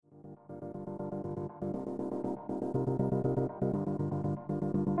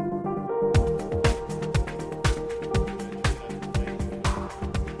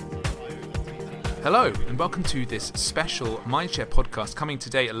Hello and welcome to this special Mindshare podcast coming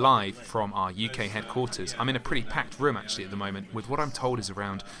today live from our UK headquarters. I'm in a pretty packed room actually at the moment with what I'm told is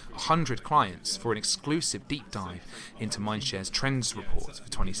around 100 clients for an exclusive deep dive into Mindshare's trends report for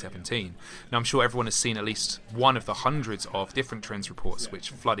 2017. Now I'm sure everyone has seen at least one of the hundreds of different trends reports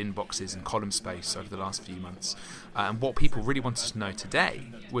which flood inboxes and column space over the last few months. And what people really wanted to know today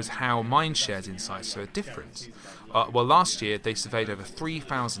was how Mindshare's insights are different. Well, last year they surveyed over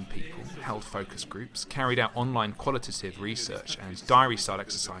 3,000 people, held focus groups, carried out online qualitative research and diary-style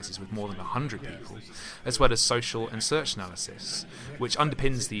exercises with more than 100 people, as well as social and search analysis, which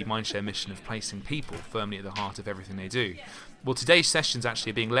underpins the Mindshare mission of placing people firmly at the heart of everything they do. Well, today's sessions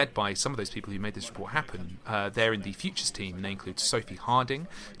actually are being led by some of those people who made this report happen. They're in the Futures team, and they include Sophie Harding,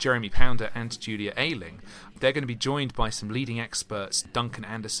 Jeremy Pounder and Julia Ayling. They're going to be joined by some leading experts, Duncan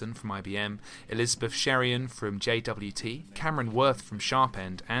Anderson from IBM, Elizabeth Sherian from JWT, Cameron Worth from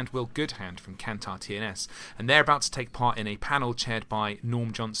Sharpend, and Will Goodhand from Kantar TNS. And they're about to take part in a panel chaired by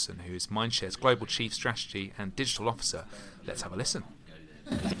Norm Johnson, who is Mindshare's Global Chief Strategy and Digital Officer. Let's have a listen.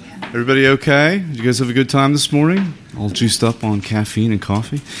 Everybody okay? Did you guys have a good time this morning? All juiced up on caffeine and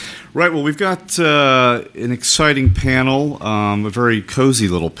coffee? Right, well, we've got an exciting panel, a very cozy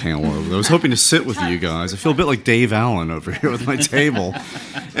little panel over there. I was hoping to sit with you guys. I feel a bit like Dave Allen over here with my table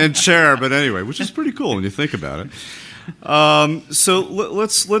and chair, but anyway, which is pretty cool when you think about it. So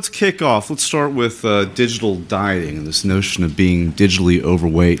let's kick off. Let's start with digital dieting and this notion of being digitally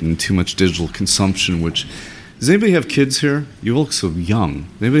overweight and too much digital consumption, which... Does anybody have kids here? You look so young.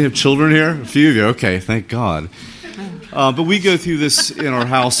 Anybody have children here? A few of you. Okay, thank God. But we go through this in our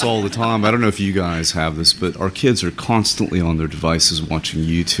house all the time. I don't know if you guys have this, but our kids are constantly on their devices watching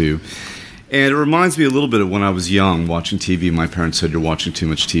YouTube. And it reminds me a little bit of when I was young watching TV. My parents said, you're watching too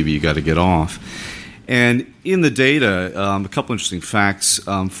much TV, you got to get off. And in the data, a couple interesting facts.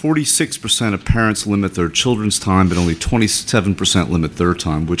 46% of parents limit their children's time, but only 27% limit their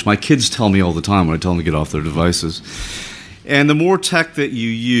time, which my kids tell me all the time when I tell them to get off their devices. And the more tech that you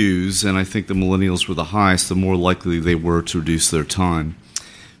use, and I think the millennials were the highest, the more likely they were to reduce their time.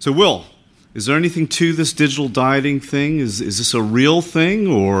 So, Will, is there anything to this digital dieting thing? Is this a real thing,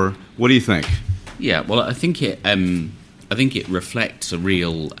 or what do you think? Yeah, well, I think it reflects a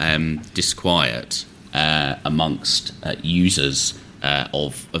real disquiet amongst users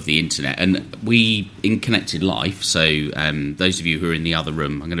of the internet. And we, in Connected Life, so those of you who are in the other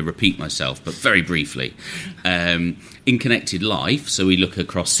room, I'm going to repeat myself, but very briefly. In Connected Life, so we look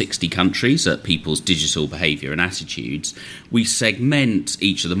across 60 countries at people's digital behaviour and attitudes. We segment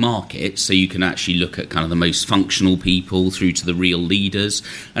each of the markets, so you can actually look at kind of the most functional people through to the real leaders.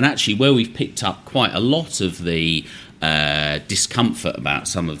 And actually, where we've picked up quite a lot of the discomfort about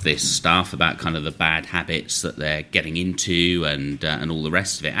some of this stuff, about kind of the bad habits that they're getting into and all the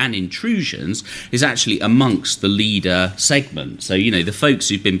rest of it, and intrusions, is actually amongst the leader segment. So, the folks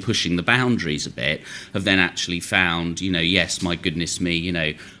who've been pushing the boundaries a bit have then actually found, yes, my goodness me,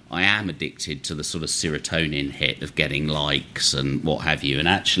 I am addicted to the sort of serotonin hit of getting likes and what have you. And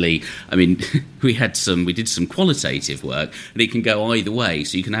actually, we did some qualitative work, and it can go either way.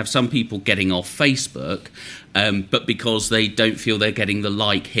 So you can have some people getting off Facebook, but because they don't feel they're getting the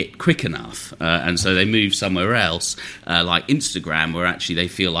like hit quick enough. And so they move somewhere else, like Instagram, where actually they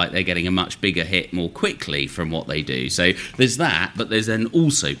feel like they're getting a much bigger hit more quickly from what they do. So there's that, but there's then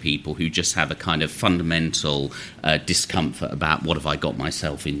also people who just have a kind of fundamental discomfort about what have I got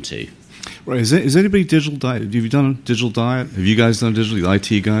myself into. Right. Is anybody digital diet? Have you done a digital diet? Have you guys done digital? The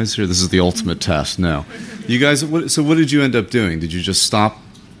IT guys here? This is the ultimate test. No. You guys, so what did you end up doing? Did you just stop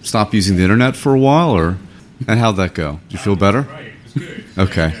using the internet for a while, and how'd that go? Did you feel better? Right. It was good.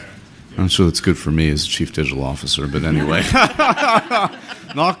 Okay. I'm sure that's good for me as chief digital officer, but anyway.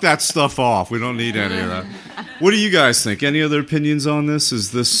 Knock that stuff off. We don't need any of that. What do you guys think? Any other opinions on this?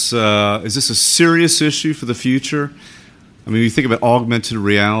 Is this a serious issue for the future? You think about augmented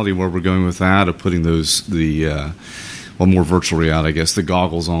reality, where we're going with that, of putting more virtual reality, I guess, the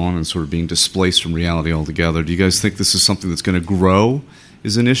goggles on and sort of being displaced from reality altogether. Do you guys think this is something that's going to grow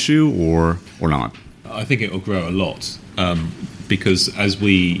as an issue or not? I think it will grow a lot because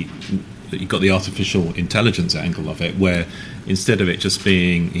you've got the artificial intelligence angle of it, where instead of it just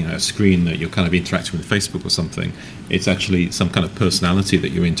being a screen that you're kind of interacting with Facebook or something, it's actually some kind of personality that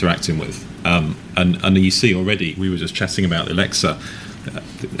you're interacting with. And you see already, we were just chatting about Alexa, the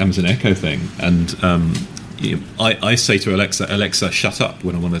Amazon Echo thing, and I say to Alexa, shut up,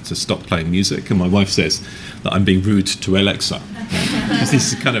 when I want her to stop playing music, and my wife says that I'm being rude to Alexa. It's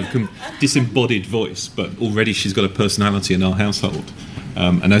this kind of disembodied voice, but already she's got a personality in our household.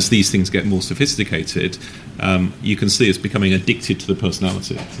 And as these things get more sophisticated, you can see it's becoming addicted to the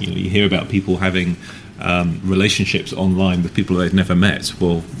personality. You hear about people having relationships online with people they've never met.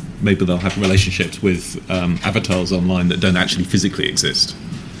 Well, maybe they'll have relationships with avatars online that don't actually physically exist.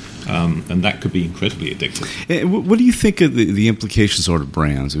 And that could be incredibly addictive. What do you think of the implications are to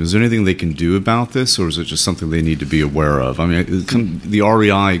brands? Is there anything they can do about this, or is it just something they need to be aware of? I mean, the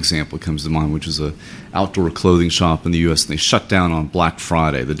REI example comes to mind, which is an outdoor clothing shop in the U.S., and they shut down on Black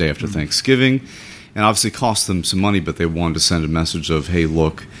Friday, the day after Thanksgiving, and obviously cost them some money, but they wanted to send a message of, hey,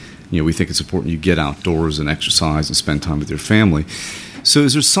 look, we think it's important you get outdoors and exercise and spend time with your family. So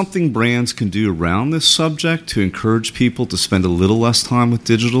is there something brands can do around this subject to encourage people to spend a little less time with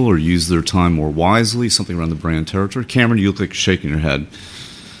digital or use their time more wisely, something around the brand territory? Cameron, you look like you're shaking your head.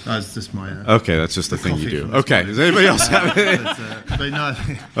 That's just my... okay, that's just the thing you do. Okay, does anybody else have it? But no,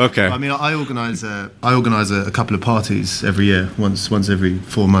 okay. I mean, I organise a couple of parties every year, once every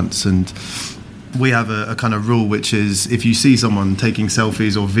 4 months, and we have a kind of rule, which is if you see someone taking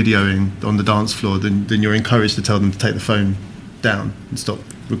selfies or videoing on the dance floor, then you're encouraged to tell them to take the phone down and stop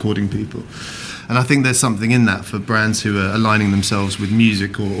recording people. And I think there's something in that for brands who are aligning themselves with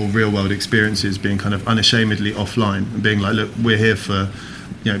music or real world experiences, being kind of unashamedly offline and being like, look, we're here for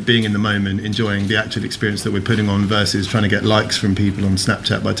being in the moment, enjoying the actual experience that we're putting on, versus trying to get likes from people on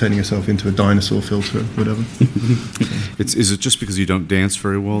Snapchat by turning yourself into a dinosaur filter or whatever. Is it just because you don't dance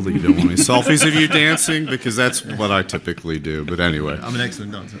very well that you don't want any selfies of you dancing? Because that's what I typically do. But anyway, I'm an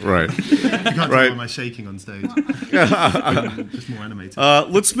excellent dancer. Right. You can't tell my shaking on stage. Just more animated.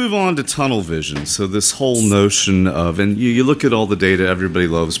 Let's move on to tunnel vision. So this whole notion of, and you look at all the data, everybody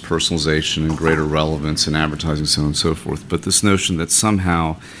loves personalization and greater relevance and advertising, so on and so forth. But this notion that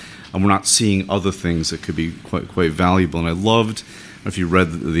somehow we're not seeing other things that could be quite valuable. And I loved, I don't know if you read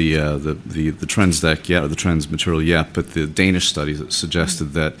the trends deck yet, or the trends material yet, but the Danish study that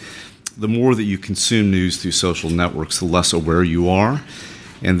suggested that the more that you consume news through social networks, the less aware you are.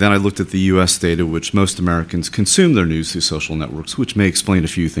 And then I looked at the U.S. data, which most Americans consume their news through social networks, which may explain a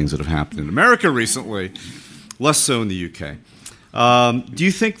few things that have happened in America recently, less so in the U.K. Do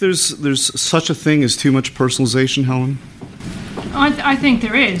you think there's such a thing as too much personalization, Helen? I think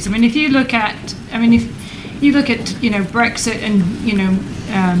there is. I mean, if you look at Brexit and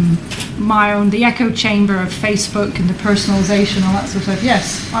the echo chamber of Facebook and the personalization, all that sort of stuff.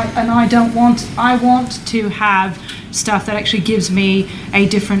 Yes, I want to have stuff that actually gives me a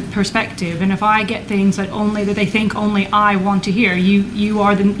different perspective. And if I get things that they think only I want to hear,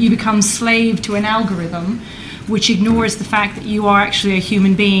 you become slave to an algorithm, which ignores the fact that you are actually a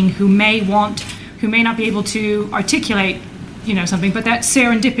human being who may not be able to articulate something, but that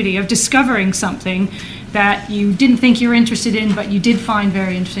serendipity of discovering something that you didn't think you were interested in, but you did find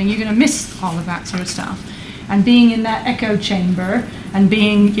very interesting, you're going to miss all of that sort of stuff. And being in that echo chamber and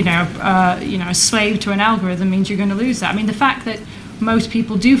being, a slave to an algorithm means you're going to lose that. I mean, the fact that most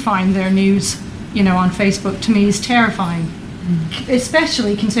people do find their news, on Facebook, to me is terrifying,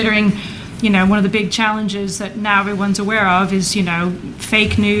 especially considering, one of the big challenges that now everyone's aware of is,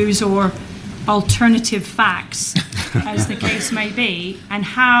 fake news or alternative facts, as the case may be, and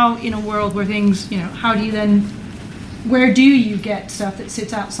how in a world where things, where do you get stuff that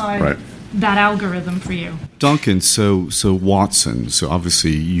sits outside that algorithm for you? Duncan, so Watson, so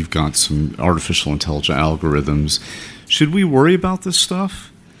obviously you've got some artificial intelligence algorithms. Should we worry about this stuff?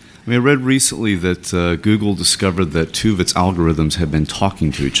 I mean, I read recently that Google discovered that 2 of its algorithms had been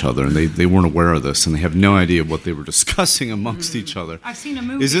talking to each other, and they weren't aware of this, and they have no idea what they were discussing amongst each other. I've seen a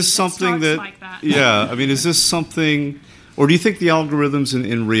movie is this something that like that. Yeah, I mean, is this something, or do you think the algorithms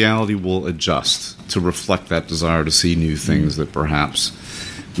in reality will adjust to reflect that desire to see new things that perhaps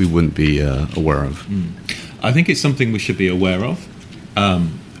we wouldn't be aware of? I think it's something we should be aware of,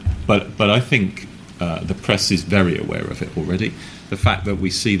 but I think the press is very aware of it already. The fact that we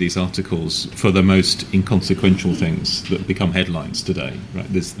see these articles for the most inconsequential things that become headlines today,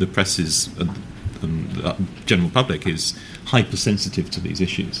 right? The press is, and the general public is hypersensitive to these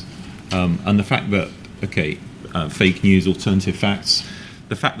issues, and the fact that fake news, alternative facts,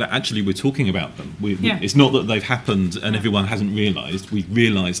 the fact that actually we're talking about them, it's not that they've happened and everyone hasn't realised. We've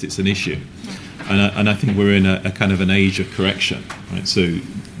realised it's an issue, and I think we're in a kind of an age of correction, right? So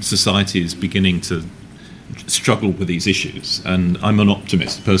society is beginning to struggle with these issues, and I'm an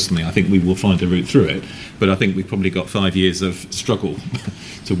optimist personally. I think we will find a route through it, but I think we've probably got 5 years of struggle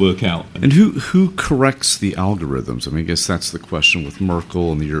to work out. And who corrects the algorithms? I mean, I guess that's the question with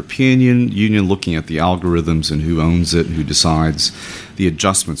Merkel and the European Union looking at the algorithms and who owns it, who decides the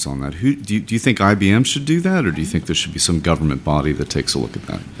adjustments on that. Do you think IBM should do that, or do you think there should be some government body that takes a look at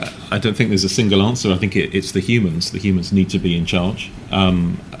that? I don't think there's a single answer. I think it's the humans. The humans need to be in charge.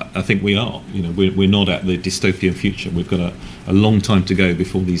 I think we are. We're not at the dystopian future. We've got a long time to go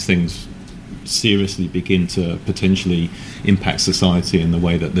before these things seriously begin to potentially impact society in the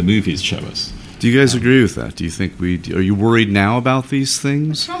way that the movies show us. Do you guys agree with that? Do you think are you worried now about these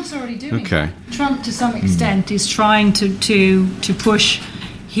things? Trump's already doing okay. that. Trump, to some extent, is trying to push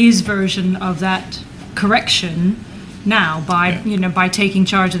his version of that correction now by taking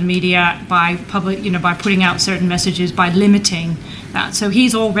charge of the media, by by putting out certain messages, by limiting that. So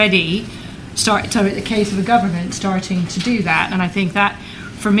he's already so in the case of a government starting to do that, and I think that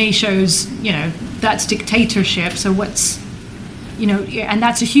for me shows that's dictatorship. So and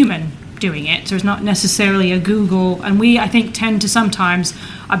that's a human doing it. So it's not necessarily a Google. And we, I think, tend to sometimes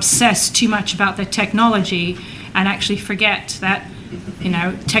obsess too much about the technology and actually forget that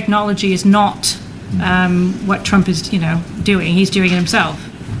technology is not what Trump is doing. He's doing it himself.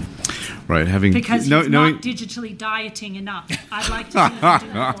 Right, because he's not digitally dieting enough. I'd like to see him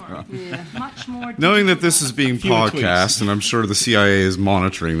do more. Yeah. Much more. Knowing that this is being podcast, and I'm sure the CIA is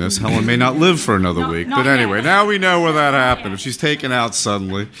monitoring this, Helen may not live for another week. But anyway, yet. Now we know where that happened. If she's taken out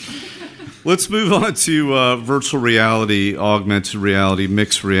suddenly. Let's move on to virtual reality, augmented reality,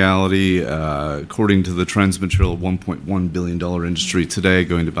 mixed reality. According to the Trends material, $1.1 billion industry today,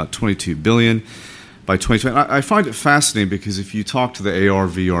 going to about $22 billion. By 2020. I find it fascinating because if you talk to the AR,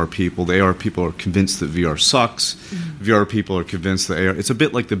 VR people, the AR people are convinced that VR sucks. Mm-hmm. VR people are convinced that AR... It's a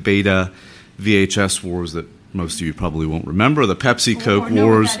bit like the beta VHS wars that most of you probably won't remember, the Pepsi-Coke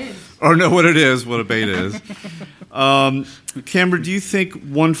wars. Or know what it is, what a beta is. Cameron, do you think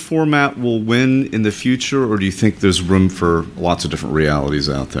one format will win in the future, or do you think there's room for lots of different realities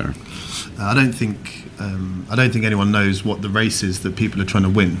out there? I don't think anyone knows what the race is that people are trying to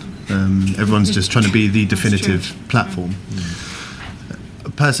win. Everyone's just trying to be the definitive platform.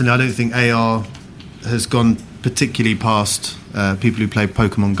 Personally, I don't think AR has gone particularly past people who play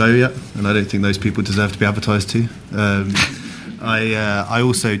Pokemon Go yet, and I don't think those people deserve to be advertised to. I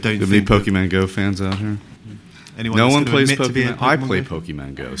also don't think... Any Pokemon Go fans out here? No one plays Pokemon? I play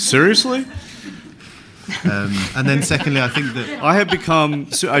Pokemon Go. Seriously? And then secondly, I think that I have become...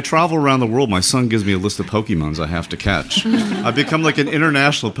 I travel around the world. My son gives me a list of Pokemons I have to catch. I've become like an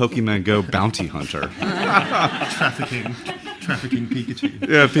international Pokemon Go bounty hunter. Trafficking Pikachu.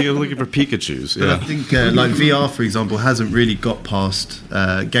 Yeah, looking for Pikachus. Yeah. I think like VR, for example, hasn't really got past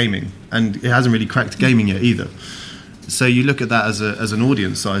gaming, and it hasn't really cracked gaming yet either. So you look at that as an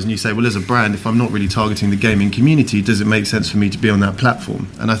audience size, and you say, well, as a brand, if I'm not really targeting the gaming community, does it make sense for me to be on that platform?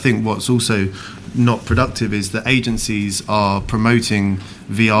 And I think what's also not productive is that agencies are promoting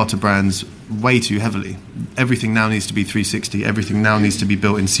VR to brands way too heavily. Everything now needs to be 360. Everything now needs to be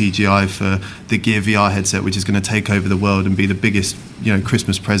built in CGI for the Gear VR headset, which is going to take over the world and be the biggest,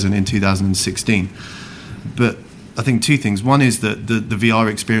 Christmas present in 2016. But I think two things. One is that the VR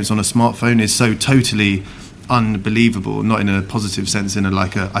experience on a smartphone is so totally unbelievable, not in a positive sense,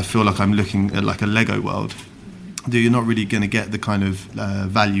 I feel like I'm looking at like a Lego world. You're not really going to get the kind of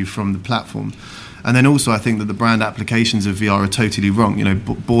value from the platform. And then also I think that the brand applications of VR are totally wrong.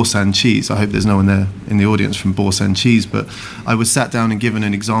 Borsan Cheese, I hope there's no one there in the audience from Borsan Cheese, but I was sat down and given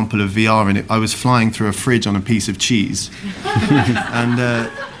an example of VR, and I was flying through a fridge on a piece of cheese. And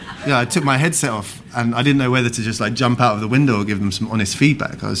I took my headset off, and I didn't know whether to just like jump out of the window or give them some honest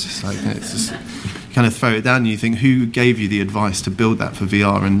feedback. I was just like, it's just kind of throw it down, and you think, who gave you the advice to build that for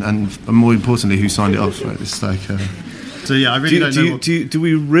VR, and more importantly, who signed it off? Right? It's like, so yeah, I really don't know. Do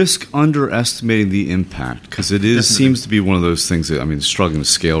we risk underestimating the impact? Because it seems to be one of those things that struggling to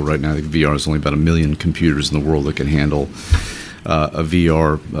scale right now. I think VR is only about 1 million computers in the world that can handle a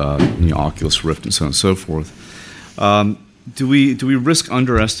VR, Oculus Rift, and so on and so forth. Do we risk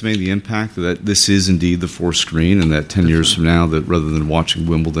underestimating the impact that this is indeed the fourth screen, and that 10 years from now, that rather than watching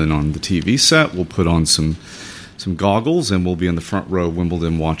Wimbledon on the TV set, we'll put on some goggles and we'll be in the front row of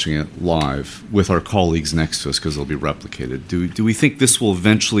Wimbledon watching it live with our colleagues next to us because they'll be replicated? Do we think this will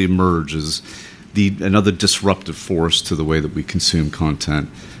eventually emerge as another disruptive force to the way that we consume content?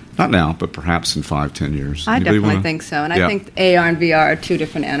 Not now, but perhaps in 5-10 years. I definitely think so. And I think AR and VR are two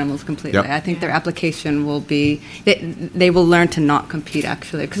different animals completely. Yep. I think their application will be, they will learn to not compete,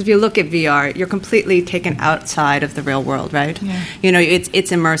 actually. Because if you look at VR, you're completely taken outside of the real world, right? Yeah. It's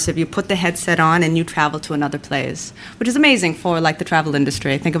immersive. You put the headset on and you travel to another place, which is amazing for like the travel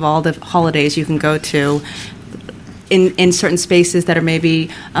industry. Think of all the holidays you can go to in certain spaces that are maybe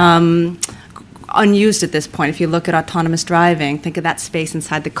unused at this point. If you look at autonomous driving, think of that space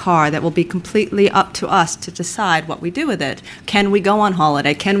inside the car that will be completely up to us to decide what we do with it. Can we go on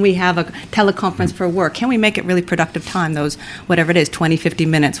holiday? Can we have a teleconference for work? Can we make it really productive time, those, whatever it is, 20, 50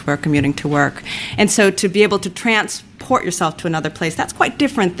 minutes we're commuting to work? And so to be able to transport yourself to another place, that's quite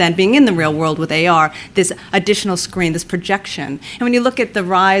different than being in the real world with AR, this additional screen, this projection. And when you look at the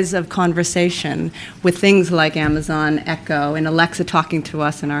rise of conversation with things like Amazon Echo and Alexa talking to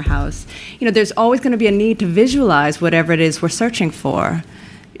us in our house, there's always going to be a need to visualize whatever it is we're searching for.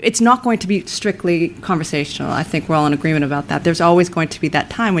 It's not going to be strictly conversational. I think we're all in agreement about that. There's always going to be that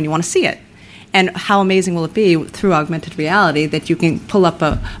time when you want to see it. And how amazing will it be through augmented reality that you can pull up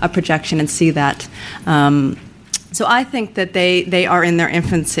a projection and see that. So I think that they are in their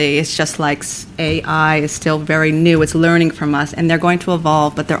infancy. It's just like AI is still very new. It's learning from us, and they're going to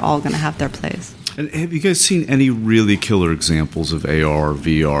evolve, but they're all going to have their place. And have you guys seen any really killer examples of AR,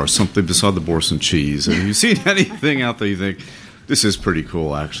 VR, something beside the Boris and cheese? Have you seen anything out there you think, this is pretty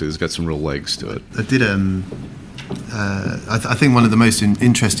cool, actually? It's got some real legs to it. I did. I think one of the most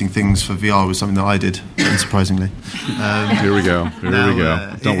interesting things for VR was something that I did, unsurprisingly. Here we go.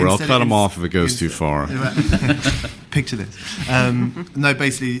 Don't worry, I'll cut them off if it goes too far. Picture this. No,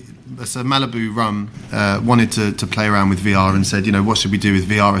 basically, so Malibu Rum wanted to play around with VR and said, what should we do with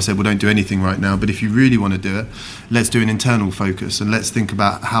VR? I said, well, don't do anything right now, but if you really want to do it, let's do an internal focus and let's think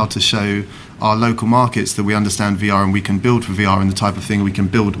about how to show our local markets that we understand VR and we can build for VR and the type of thing we can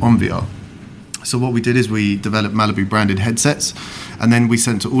build on VR. So what we did is we developed Malibu branded headsets, and then we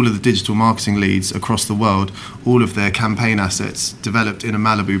sent to all of the digital marketing leads across the world all of their campaign assets developed in a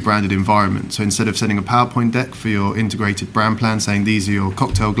Malibu branded environment. So instead of sending a PowerPoint deck for your integrated brand plan saying these are your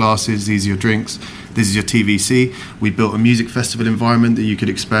cocktail glasses, these are your drinks, this is your TVC, we built a music festival environment that you could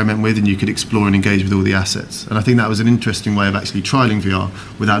experiment with and you could explore and engage with all the assets. And I think that was an interesting way of actually trialing VR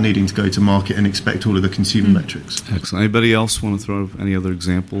without needing to go to market and expect all of the consumer metrics. Excellent. Anybody else want to throw any other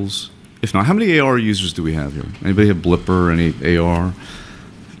examples? If not, how many AR users do we have here? Anybody have Blipper, any AR?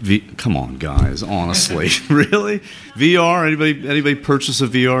 Come on, guys, honestly. Really? VR? Anybody purchase a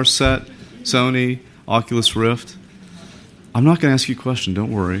VR set? Sony, Oculus Rift? I'm not going to ask you a question,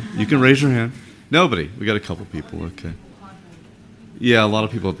 don't worry. You can raise your hand. Nobody. We got a couple people, okay. Yeah, a lot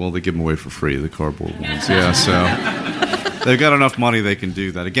of people, they give them away for free, the cardboard ones. Yeah, so they've got enough money they can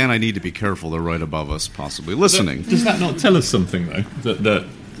do that. Again, I need to be careful. They're right above us, possibly listening. Does that not tell us something, though? That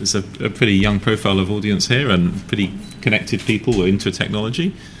there's a pretty young profile of audience here and pretty connected people who are into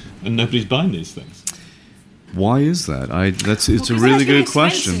technology, and nobody's buying these things. Why is that? It's a really good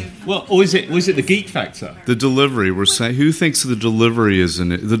question. Well, or is it the geek factor? The delivery. We're saying, who thinks the delivery is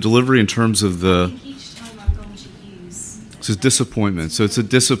the delivery in terms of the? Each time I've gone to use. It's a disappointment. So it's a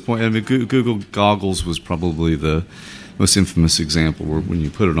disappointment. I mean, Google Goggles was probably the most infamous example where when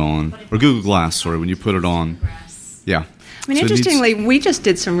you put it on, or Google Glass, sorry, when you put it on. Yeah. I mean, interestingly, we just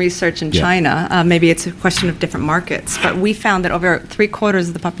did some research in China. Maybe it's a question of different markets, but we found that over 3/4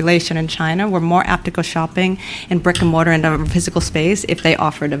 of the population in China were more apt to go shopping in brick and mortar and a physical space if they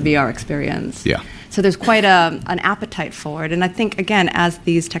offered a VR experience. Yeah. So there's quite an appetite for it. And I think, again, as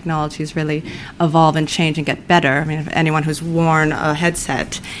these technologies really evolve and change and get better, I mean, if anyone who's worn a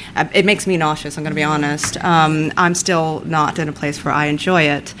headset, it makes me nauseous, I'm going to be honest. I'm still not in a place where I enjoy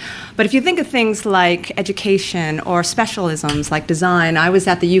it. But if you think of things like education or specialisms like design, I was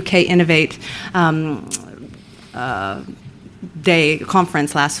at the UK Innovate Day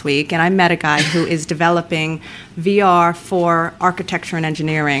conference last week, and I met a guy who is developing VR for architecture and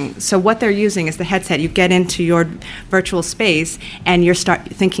engineering. So what they're using is the headset. You get into your virtual space and you start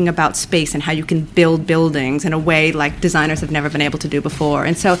thinking about space and how you can build buildings in a way like designers have never been able to do before.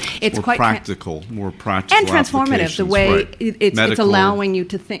 And so it's more quite practical, more practical and transformative. The way right. it's allowing you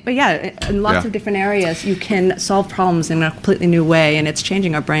to think. But yeah, in lots of different areas, you can solve problems in a completely new way, and it's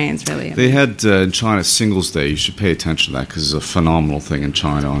changing our brains really. They had in China Singles Day. You should pay attention to that because it's a phenomenal thing in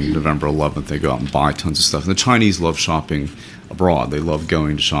China. On November 11th, they go out and buy tons of stuff. And the Chinese love shopping abroad. They love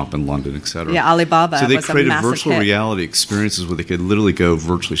going to shop in London, etc. Yeah, Alibaba. So they was created a massive virtual hit. reality experiences where they could literally go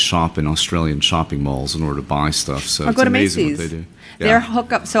virtually shop in Australian shopping malls in order to buy stuff. So it's go to amazing Macy's. what they do. Their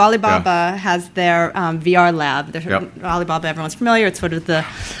hookup. So Alibaba has their VR lab. Alibaba, everyone's familiar. It's sort of the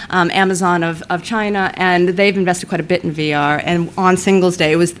Amazon of China, and they've invested quite a bit in VR. And on Singles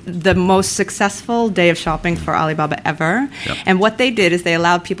Day, it was the most successful day of shopping for Alibaba ever. Yep. And what they did is they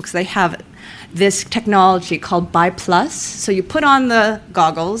allowed people, because they have this technology called Buy Plus. So you put on the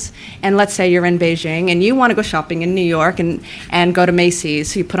goggles, and let's say you're in Beijing, and you want to go shopping in New York and go to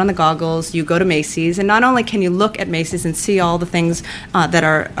Macy's. So you put on the goggles, you go to Macy's, and not only can you look at Macy's and see all the things that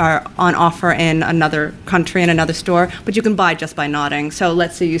are on offer in another country, in another store, but you can buy just by nodding. So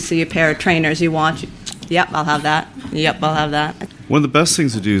let's say you see a pair of trainers you want. Yep, I'll have that. Yep, I'll have that. One of the best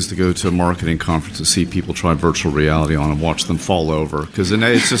things to do is to go to a marketing conference to see people try virtual reality on and watch them fall over. Because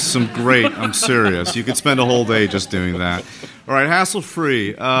it's just some great, I'm serious. You could spend a whole day just doing that. All right,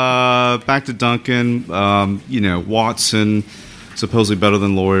 hassle-free. Back to Duncan. Watson, supposedly better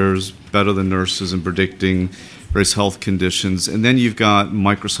than lawyers, better than nurses in predicting various health conditions. And then you've got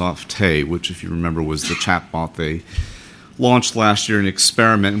Microsoft Tay, which, if you remember, was the chatbot they launched last year, an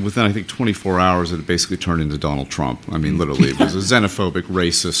experiment, and within, I think, 24 hours, it basically turned into Donald Trump. I mean, literally, it was a xenophobic,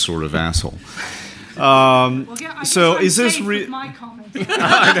 racist sort of asshole. So is this my comments.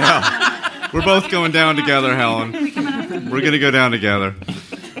 I know. We're both going down together, Helen. We're going to go down together.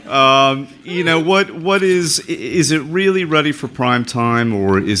 What is it really ready for prime time,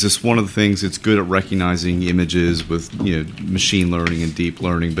 or is this one of the things it's good at recognizing images with machine learning and deep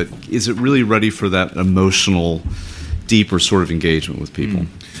learning, but is it really ready for that emotional, deeper sort of engagement with people?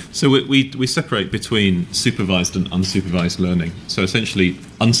 So we separate between supervised and unsupervised learning. So essentially,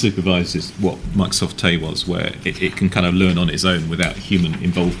 unsupervised is what Microsoft Tay was, where it can kind of learn on its own without human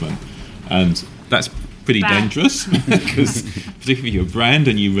involvement. And that's pretty dangerous, because particularly if you're a brand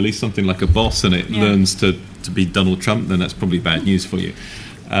and you release something like a boss and it learns to be Donald Trump, then that's probably bad news for you.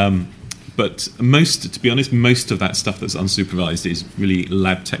 But to be honest, most of that stuff that's unsupervised is really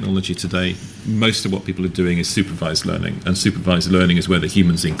lab technology today. Most of what people are doing is supervised learning, and supervised learning is where the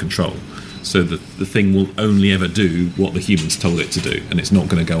human's in control. So the thing will only ever do what the human's told it to do, and it's not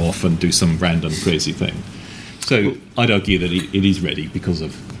going to go off and do some random crazy thing. So I'd argue that it is ready because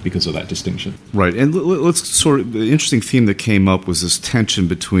of that distinction. Right, and let's the interesting theme that came up was this tension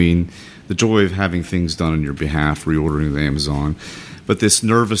between the joy of having things done on your behalf, reordering with Amazon, but this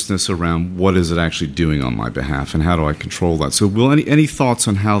nervousness around what is it actually doing on my behalf and how do I control that? So any thoughts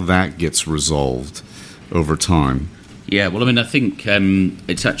on how that gets resolved over time? Yeah, well, I mean, I think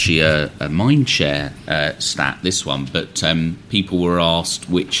it's actually a Mindshare stat, this one, but people were asked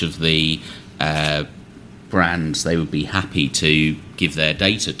which of the brands they would be happy to give their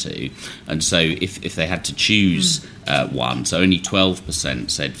data to. And so if they had to choose one, so only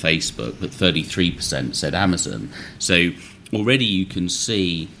 12% said Facebook, but 33% said Amazon. So already you can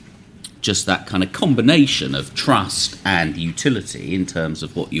see just that kind of combination of trust and utility in terms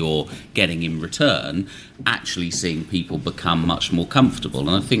of what you're getting in return, actually seeing people become much more comfortable.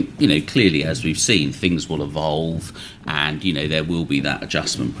 And I think, clearly, as we've seen, things will evolve, and, there will be that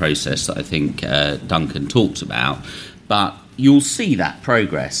adjustment process that I think Duncan talked about. But you'll see that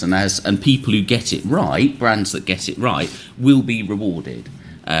progress, and people who get it right, brands that get it right, will be rewarded.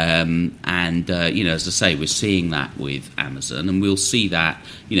 As I say, we're seeing that with Amazon, and we'll see that,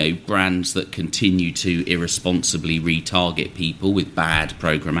 brands that continue to irresponsibly retarget people with bad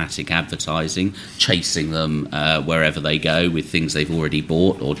programmatic advertising, chasing them wherever they go with things they've already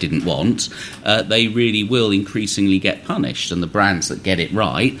bought or didn't want, they really will increasingly get punished. And the brands that get it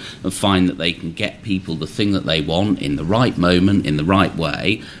right and find that they can get people the thing that they want in the right moment, in the right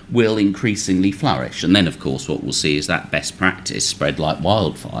way, will increasingly flourish. And then, of course, what we'll see is that best practice spread like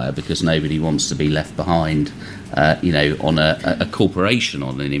wildfire, because nobody wants to be left behind, on a corporation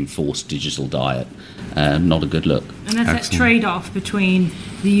on an enforced digital diet. Not a good look. And there's that trade-off between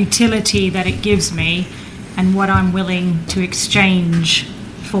the utility that it gives me and what I'm willing to exchange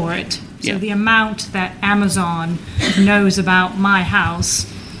for it. So the amount that Amazon knows about my house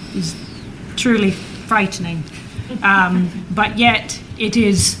is truly frightening. But yet it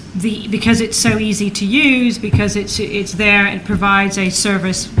is because it's so easy to use, because it's there, it provides a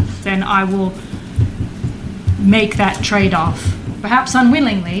service, then I will make that trade-off. Perhaps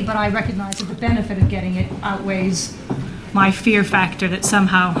unwillingly, but I recognize that the benefit of getting it outweighs my fear factor that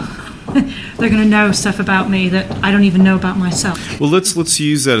somehow they're going to know stuff about me that I don't even know about myself. Well, let's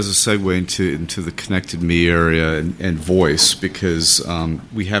use that as a segue into the connected me area and voice, because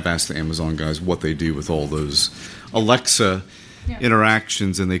we have asked the Amazon guys what they do with all those Alexa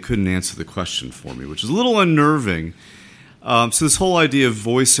interactions, and they couldn't answer the question for me, which is a little unnerving. So this whole idea of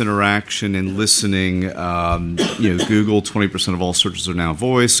voice interaction and listening, Google, 20% of all searches are now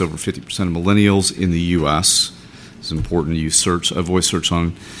voice, over 50% of millennials in the U.S. It's important to use voice search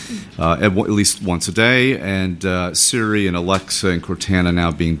on at least once a day, and Siri and Alexa and Cortana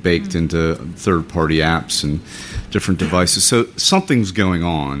now being baked into third-party apps and different devices. So something's going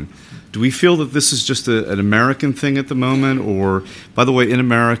on Do we feel that this is just an American thing at the moment? Or, by the way, in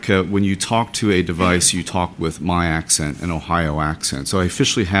America, when you talk to a device, you talk with my accent, an Ohio accent. So I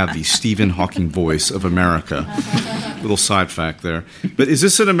officially have the Stephen Hawking voice of America. Little side fact there. But is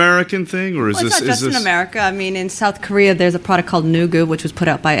this an American thing, or is well, this? It's not just in America. I mean, in South Korea, there's a product called Nugu, which was put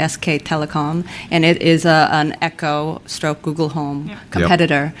out by SK Telecom, and it is an Echo / Google Home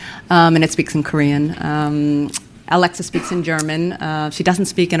competitor, and it speaks in Korean. Alexa speaks in German. She doesn't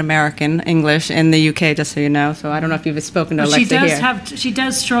speak in American English in the UK, just so you know. So I don't know if you've spoken to Alexa here. She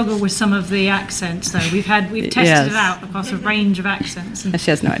does struggle with some of the accents, though. We've tested it out across a range of accents.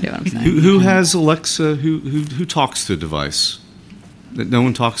 She has no idea what I'm saying. Who has Alexa? Who talks to a device? No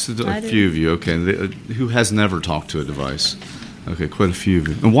one talks to a few of you. Okay. Who has never talked to a device? Okay, quite a few of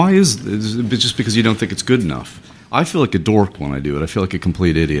you. And why is it just because you don't think it's good enough? I feel like a dork when I do it. I feel like a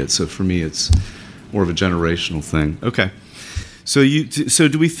complete idiot. So for me, it's more of a generational thing. Okay. So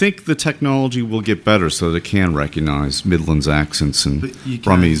do we think the technology will get better so that it can recognize Midlands accents and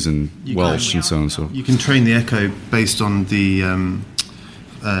Brummies and Welsh and so on and so forth? You can train the Echo based on the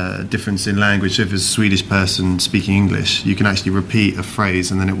difference in language. So if it's a Swedish person speaking English, you can actually repeat a phrase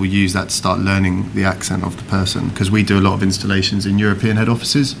and then it will use that to start learning the accent of the person, because we do a lot of installations in European head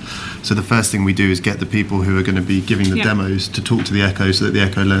offices. So the first thing we do is get the people who are going to be giving the demos to talk to the Echo so that the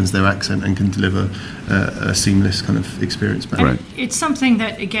Echo learns their accent and can deliver a seamless kind of experience back. Right. It's something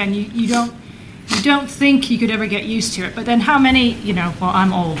that, again, you don't think you could ever get used to it. But then how many,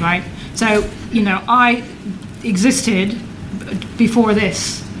 I'm old, right? So, I existed before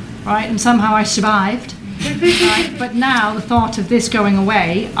this, right? And somehow I survived, right? But now the thought of this going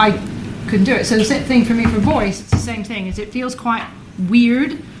away, I couldn't do it. So the same thing for me for voice, it's the same thing. Is it feels quite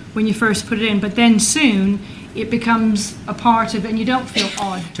weird when you first put it in, but then soon it becomes a part of it, and you don't feel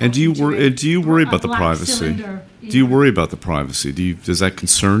odd. And do you worry about the privacy? Do you worry about the privacy? Does that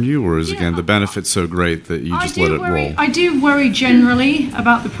concern you, or is again the benefit so great that you just let it roll? I do worry generally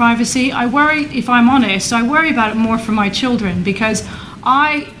about the privacy. I worry, if I'm honest, I worry about it more for my children, because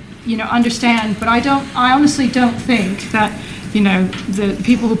I, understand, but I honestly don't think that, the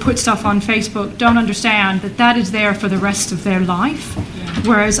people who put stuff on Facebook don't understand that is there for the rest of their life.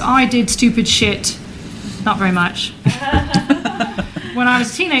 Whereas I did stupid shit, not very much, when I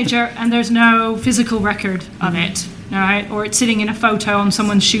was a teenager, and there's no physical record of it, all right? Or it's sitting in a photo on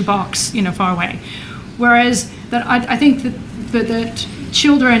someone's shoebox, far away. Whereas that I think that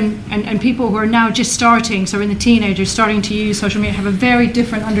children and people who are now just starting, so in the teenagers, starting to use social media, have a very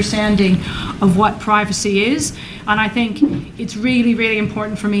different understanding of what privacy is. And I think it's really, really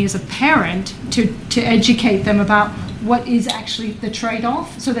important for me as a parent to educate them about what is actually the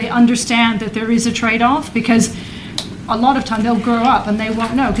trade-off, so they understand that there is a trade-off, because a lot of time they'll grow up and they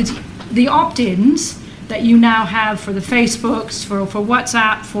won't know, because the opt-ins that you now have for the Facebooks, for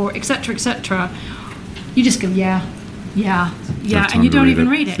WhatsApp, for et cetera, you just go, yeah, and you don't even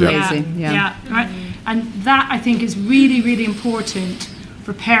read it. Yeah, right? And that, I think, is really, really important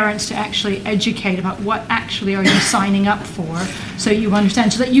for parents to actually educate about what actually are you signing up for, so you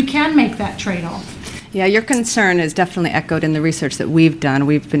understand, so that you can make that trade-off. Yeah, your concern is definitely echoed in the research that we've done.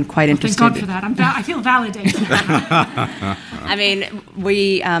 We've been quite interested. Thank God for that. I feel validated. I mean,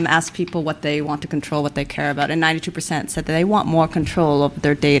 we asked people what they want to control, what they care about, and 92% said that they want more control over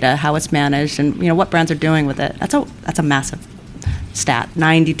their data, how it's managed, and what brands are doing with it. That's a massive stat.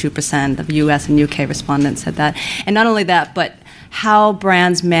 92% of U.S. and U.K. respondents said that. And not only that, but how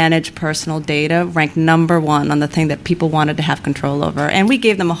brands manage personal data ranked number one on the thing that people wanted to have control over. And we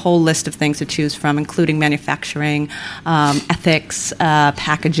gave them a whole list of things to choose from, including manufacturing, ethics,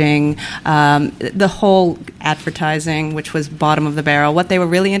 packaging, the whole advertising, which was bottom of the barrel. What they were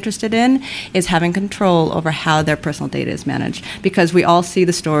really interested in is having control over how their personal data is managed. Because we all see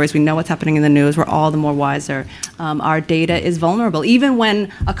the stories, we know what's happening in the news, we're all the more wiser. Our data is vulnerable. Even when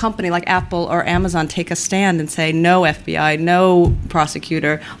a company like Apple or Amazon take a stand and say, no FBI, no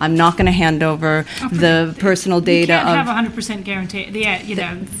prosecutor, I'm not going to hand over the personal data. You can't have 100% guarantee.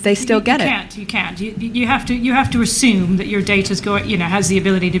 They still get it. You can't. You have to assume that your data's has the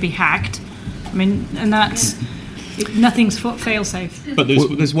ability to be hacked. I mean, and that's nothing's fail-safe. But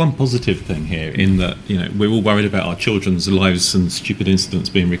there's one positive thing here, in that we're all worried about our children's lives and stupid incidents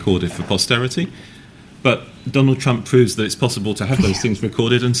being recorded for posterity. But Donald Trump proves that it's possible to have those things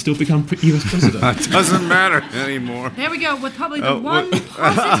recorded and still become US president. It doesn't matter anymore. There we go. With probably the one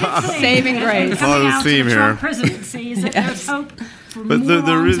positive thing saving grace coming out of the Trump presidency is that there's hope for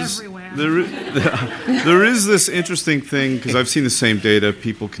morons everywhere. There is this interesting thing, because I've seen the same data,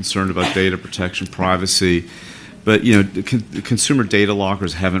 people concerned about data protection, privacy. But, consumer data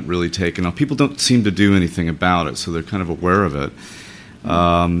lockers haven't really taken off. People don't seem to do anything about it, so they're kind of aware of it.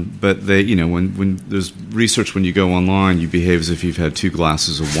 But they, when there's research, when you go online, you behave as if you've had 2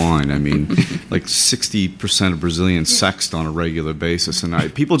 glasses of wine. I mean, like 60% of Brazilians sext on a regular basis,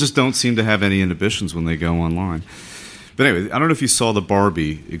 and people just don't seem to have any inhibitions when they go online. But anyway, I don't know if you saw the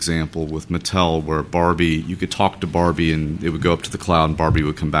Barbie example with Mattel, where Barbie, you could talk to Barbie and it would go up to the cloud and Barbie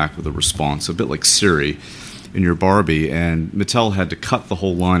would come back with a response, a bit like Siri in your Barbie. And Mattel had to cut the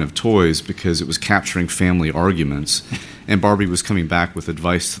whole line of toys because it was capturing family arguments, and Barbie was coming back with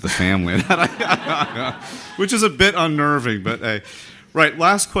advice to the family, which is a bit unnerving, but hey. Right,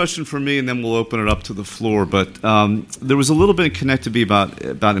 last question for me, and then we'll open it up to the floor. But there was a little bit connected to be about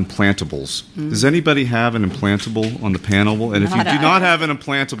implantables. Does anybody have an implantable on the panel? And if you do not have an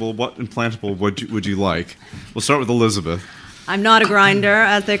implantable, what implantable would you like? We'll start with Elizabeth. I'm not a grinder,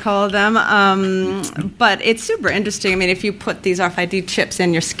 as they call them, but it's super interesting. I mean, if you put these RFID chips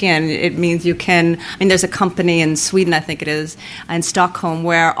in your skin, it means you can. I mean, there's a company in Sweden, I think it is, in Stockholm,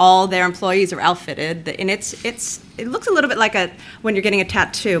 where all their employees are outfitted, and it looks a little bit like when you're getting a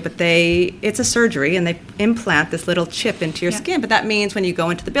tattoo, but it's a surgery, and they implant this little chip into your skin. But that means when you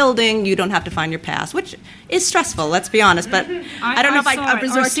go into the building, you don't have to find your pass, which is stressful. Let's be honest. But I don't know if I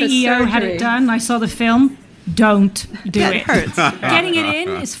resort our to CEO surgery. had it done. I saw the film. Don't do it. It hurts. Getting it in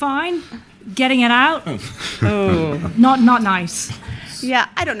is fine. Getting it out, not nice. Yeah,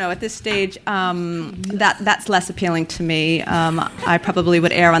 I don't know. At this stage, that's less appealing to me. I probably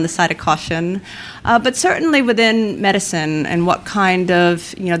would err on the side of caution. But certainly within medicine and what kind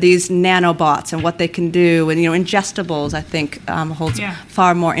of, these nanobots and what they can do, and, ingestibles, I think, holds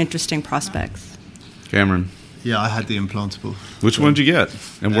far more interesting prospects. Cameron? Yeah, I had the implantable. Which one did you get?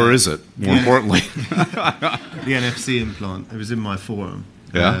 And where is it, more importantly? The NFC implant. It was in my forearm.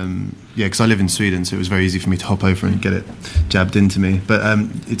 Yeah? Because I live in Sweden, so it was very easy for me to hop over and get it jabbed into me. But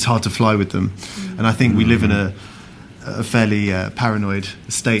it's hard to fly with them. And I think we live in a fairly paranoid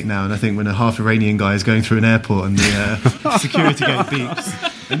state now. And I think when a half Iranian guy is going through an airport and the security gate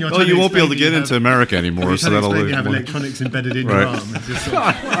beeps... And you won't be able to get into America anymore. So that'll you have electronics embedded in your arm. It's just sort of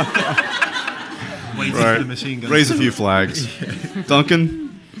waiting for the machine gun. Raise a few flags.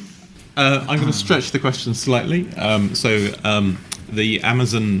 Duncan? I'm going to stretch the question slightly. The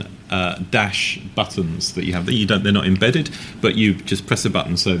Amazon Dash buttons that you have, they're not embedded, but you just press a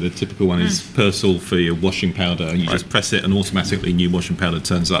button. So the typical one is Persil for your washing powder, and you just press it and automatically new washing powder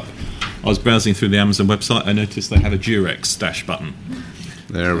turns up. I was browsing through the Amazon website, I noticed they have a Durex Dash button.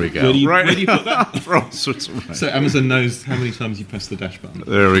 There we go. Where do you put that? For all sorts of reasons. So Amazon knows how many times you press the dash button.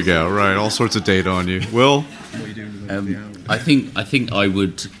 There we go. Right, all sorts of data on you. Will? I think I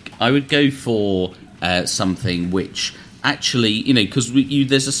would go for something which actually, because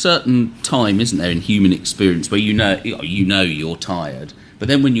there's a certain time, isn't there, in human experience where you know you're tired, but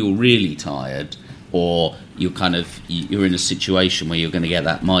then when you're really tired, or you're in a situation where you're going to get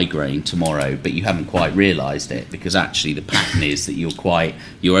that migraine tomorrow, but you haven't quite realised it, because actually the pattern is that you're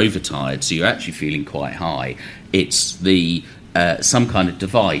overtired, so you're actually feeling quite high. It's the some kind of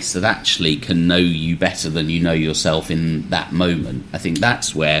device that actually can know you better than you know yourself in that moment. I think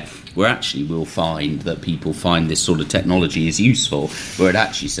that's where we'll find that people find this sort of technology is useful, where it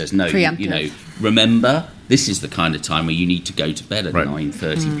actually says, no, remember, this is the kind of time where you need to go to bed at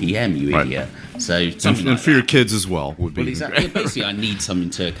 9:30 p.m., you idiot. So and for your kids as well would be. Well, exactly. Basically, I need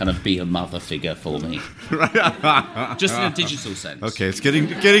something to kind of be a mother figure for me. Just in a digital sense. Okay, it's getting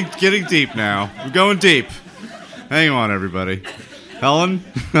deep now. We're going deep. Hang on, everybody. Helen?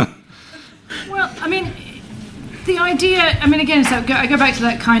 Well, I mean, the idea, again, so I go back to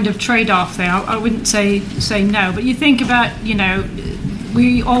that kind of trade-off there. I wouldn't say no, but you think about,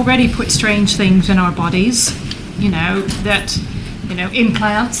 we already put strange things in our bodies,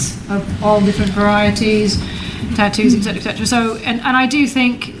 implants of all different varieties, tattoos, etc., etc. So, and I do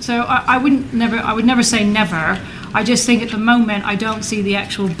think, so I would never say never. I just think at the moment I don't see the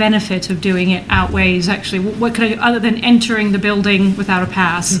actual benefit of doing it outweighs actually what could I do other than entering the building without a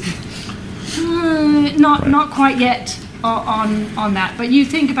pass. Not quite yet on that. But you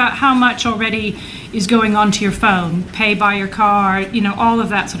think about how much already is going onto your phone, pay by your card, all of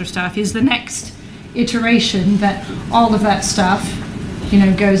that sort of stuff is the next iteration that all of that stuff,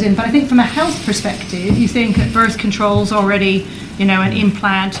 goes in. But I think from a health perspective, you think that birth control's already, an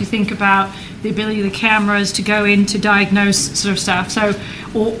implant. You think about the ability of the cameras to go in to diagnose sort of stuff. So,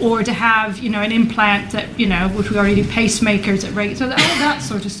 or to have, an implant that, which we already do, pacemakers at rate. So all that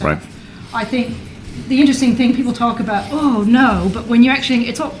sort of stuff. Right. I think the interesting thing, people talk about, but when you actually,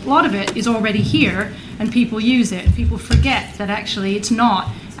 a lot of it is already here and people use it. People forget that actually it's not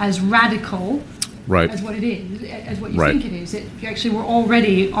as radical as what it is, as what you think it is. You actually were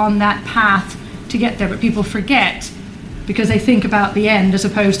already on that path to get there, but people forget because they think about the end as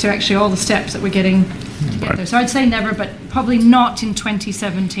opposed to actually all the steps that we're getting to get there. So I'd say never, but probably not in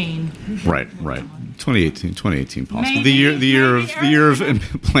 2017. Right. 2018 possible. Maybe, the year of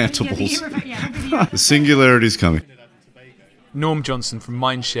implantables. The singularity is coming. Norm Johnson from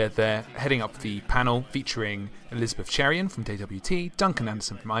Mindshare there, heading up the panel featuring Elizabeth Cherian from DWT, Duncan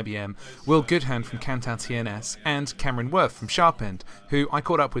Anderson from IBM, Will Goodhand from Kantar TNS, and Cameron Worth from Sharpend, who I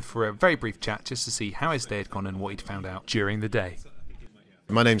caught up with for a very brief chat just to see how his day had gone and what he'd found out during the day.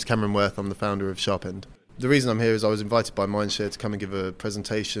 My name's Cameron Worth, I'm the founder of Sharpend. The reason I'm here is I was invited by Mindshare to come and give a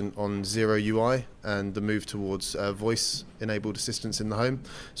presentation on Zero UI and the move towards voice-enabled assistance in the home.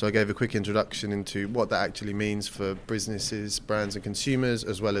 So I gave a quick introduction into what that actually means for businesses, brands and consumers,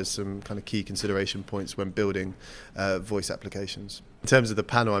 as well as some kind of key consideration points when building voice applications. In terms of the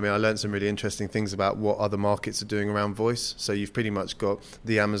panel, I learned some really interesting things about what other markets are doing around voice. So you've pretty much got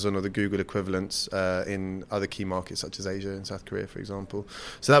the Amazon or the Google equivalents in other key markets such as Asia and South Korea, for example.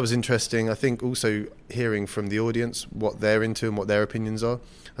 So that was interesting. I think also hearing from the audience what they're into and what their opinions are.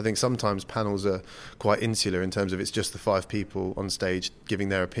 I think sometimes panels are quite insular in terms of it's just the 5 people on stage giving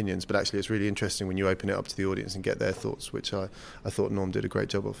their opinions, but actually it's really interesting when you open it up to the audience and get their thoughts, which I thought Norm did a great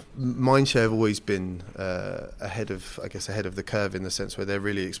job of. Mindshare have always been ahead of the curve in the sense where they're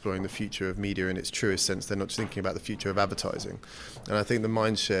really exploring the future of media in its truest sense. They're not just thinking about the future of advertising. And I think the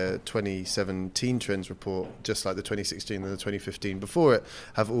Mindshare 2017 trends report, just like the 2016 and the 2015 before it,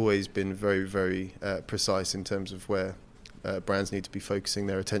 have always been very, very precise in terms of where brands need to be focusing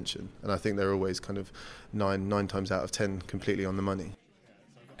their attention, and I think they're always kind of 9 times out of 10 completely on the money.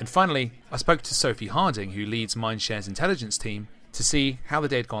 And finally, I spoke to Sophie Harding, who leads Mindshare's intelligence team, to see how the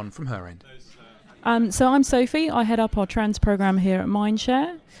day had gone from her end. So I'm Sophie. I head up our trends program here at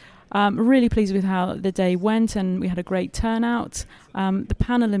Mindshare. Really pleased with how the day went, and we had a great turnout. The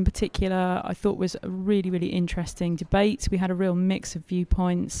panel in particular I thought was a really, really interesting debate. We had a real mix of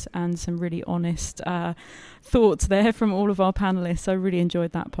viewpoints and some really honest thoughts there from all of our panellists. I really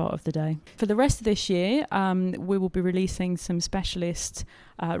enjoyed that part of the day. For the rest of this year, we will be releasing some specialist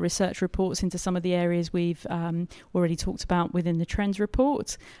research reports into some of the areas we've already talked about within the Trends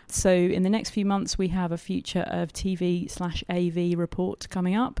report. So in the next few months, we have a Future of TV/AV report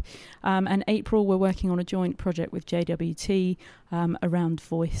coming up. And April, we're working on a joint project with JWT around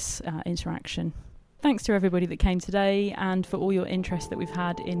voice interaction. Thanks to everybody that came today and for all your interest that we've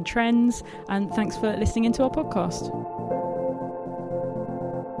had in trends. And thanks for listening into our podcast.